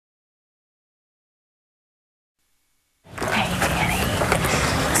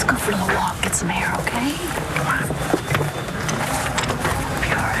for the walk, get some air, okay? Come on. Be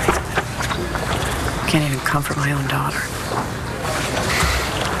all right. Can't even comfort my own daughter.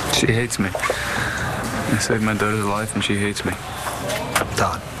 She hates me. I saved my daughter's life and she hates me.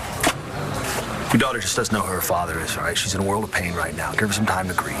 Todd, your daughter just doesn't know who her father is, all right? She's in a world of pain right now. Give her some time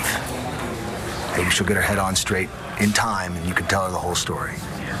to grieve. Maybe she'll get her head on straight in time and you can tell her the whole story.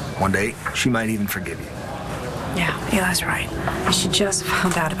 One day, she might even forgive you. Yeah, Eli's right. She just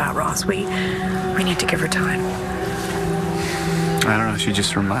found out about Ross. We need to give her time. I don't know, she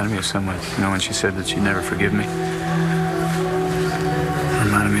just reminded me of someone. You know, when she said that she'd never forgive me.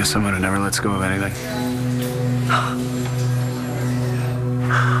 Reminded me of someone who never lets go of anything.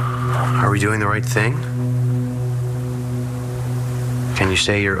 Are we doing the right thing? Can you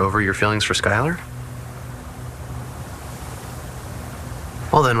say you're over your feelings for Skylar?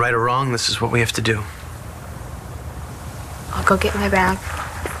 Well then, right or wrong, this is what we have to do. I'll go get my bag.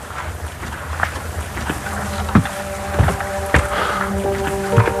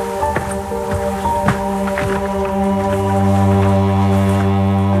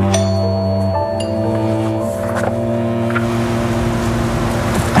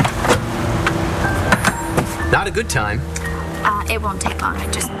 Not a good time. It won't take long.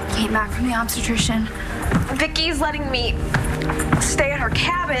 I just came back from the obstetrician. Vicky's letting me stay at her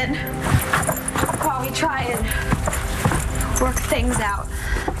cabin while we try and work things out.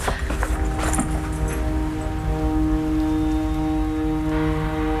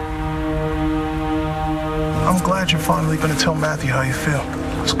 I'm glad you're finally going to tell Matthew how you feel.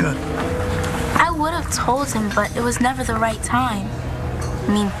 It's good. I would have told him, but it was never the right time. I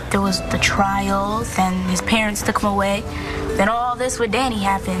mean, there was the trial, then his parents took him away, then all this with Danny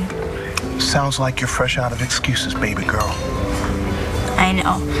happened. Sounds like you're fresh out of excuses, baby girl. I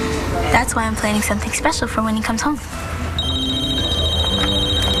know. That's why I'm planning something special for when he comes home.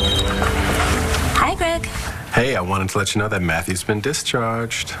 Hi, Greg. Hey, I wanted to let you know that Matthew's been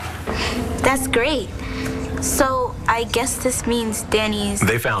discharged. That's great. So, I guess this means Danny's...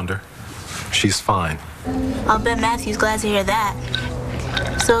 They found her. She's fine. I'll bet Matthew's glad to hear that.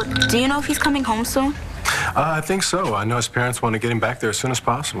 So, do you know if he's coming home soon? I think so. I know his parents want to get him back there as soon as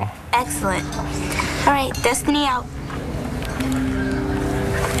possible. Excellent. All right, Destiny out.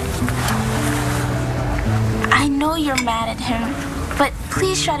 I know you're mad at him, but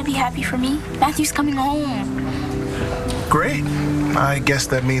please try to be happy for me. Matthew's coming home. Great. I guess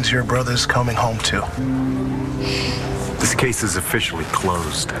that means your brother's coming home, too. This case is officially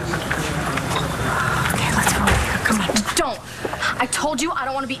closed. Okay, let's go. Come on. Don't. I told you I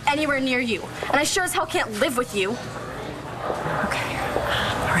don't want to be anywhere near you. And I sure as hell can't live with you. Okay.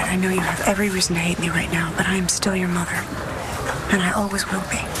 All right, I know you have every reason to hate me right now, but I am still your mother. And I always will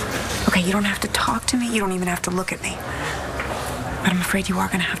be. Okay, you don't have to talk to me. You don't even have to look at me. But I'm afraid you are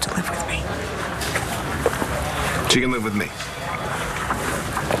going to have to live with me. She can live with me.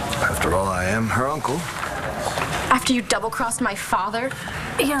 After all, I am her uncle. After you double-crossed my father?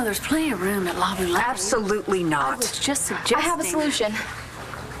 You know, there's plenty of room at Lobby Lane. Absolutely not. I was just suggesting. I have a solution.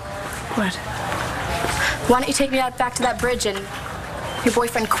 What? Why don't you take me out back to that bridge and your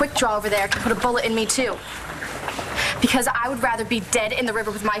boyfriend Quick Draw over there can put a bullet in me too? Because I would rather be dead in the river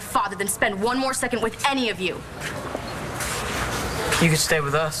with my father than spend one more second with any of you. You could stay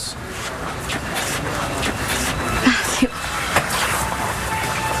with us. Matthew.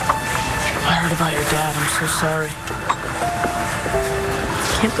 I heard about your dad. I'm so sorry.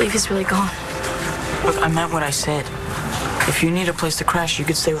 Can't believe he's really gone. Look, I meant what I said. If you need a place to crash, you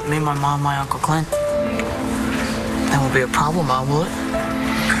could stay with me, my mom, my Uncle Clint. That won't be a problem, will it?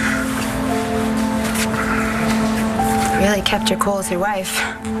 Really kept your cool with your wife.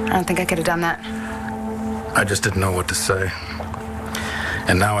 I don't think I could have done that. I just didn't know what to say.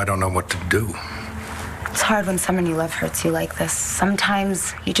 And now I don't know what to do. It's hard when someone you love hurts you like this.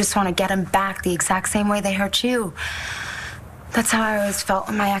 Sometimes you just want to get them back the exact same way they hurt you. That's how I always felt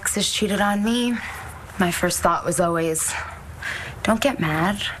when my exes cheated on me. My first thought was always, don't get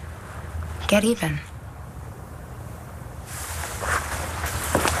mad, get even.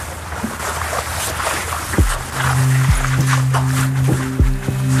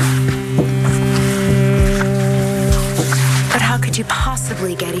 But how could you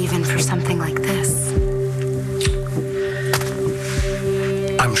possibly get even for something like this?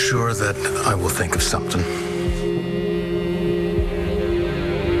 I'm sure that I will think of something.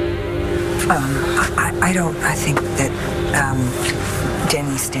 I think that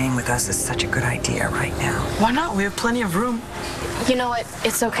Denny staying with us is such a good idea right now. Why not? We have plenty of room. You know what?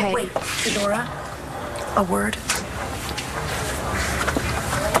 It's okay. Wait, Dora, a word.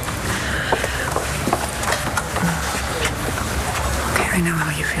 Okay, I I know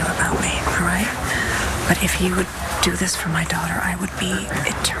how you feel about me, all right? But if you would do this for my daughter, I would be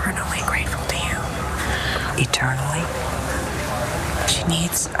eternally grateful to you. Eternally? She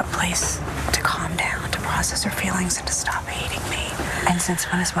needs a place to calm down, to process her feelings, and to stop hating me. And since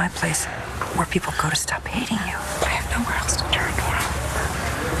when is my place where people go to stop hating you? I have nowhere else to turn, Nora.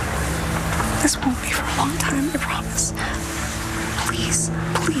 This won't be for a long time, I promise. Please,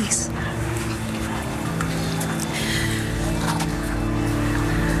 please.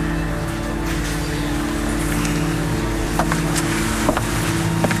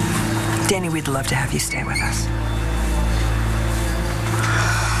 Danny, we'd love to have you stay with us.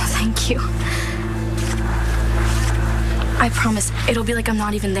 Thank you. I promise it'll be like I'm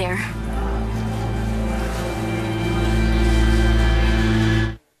not even there.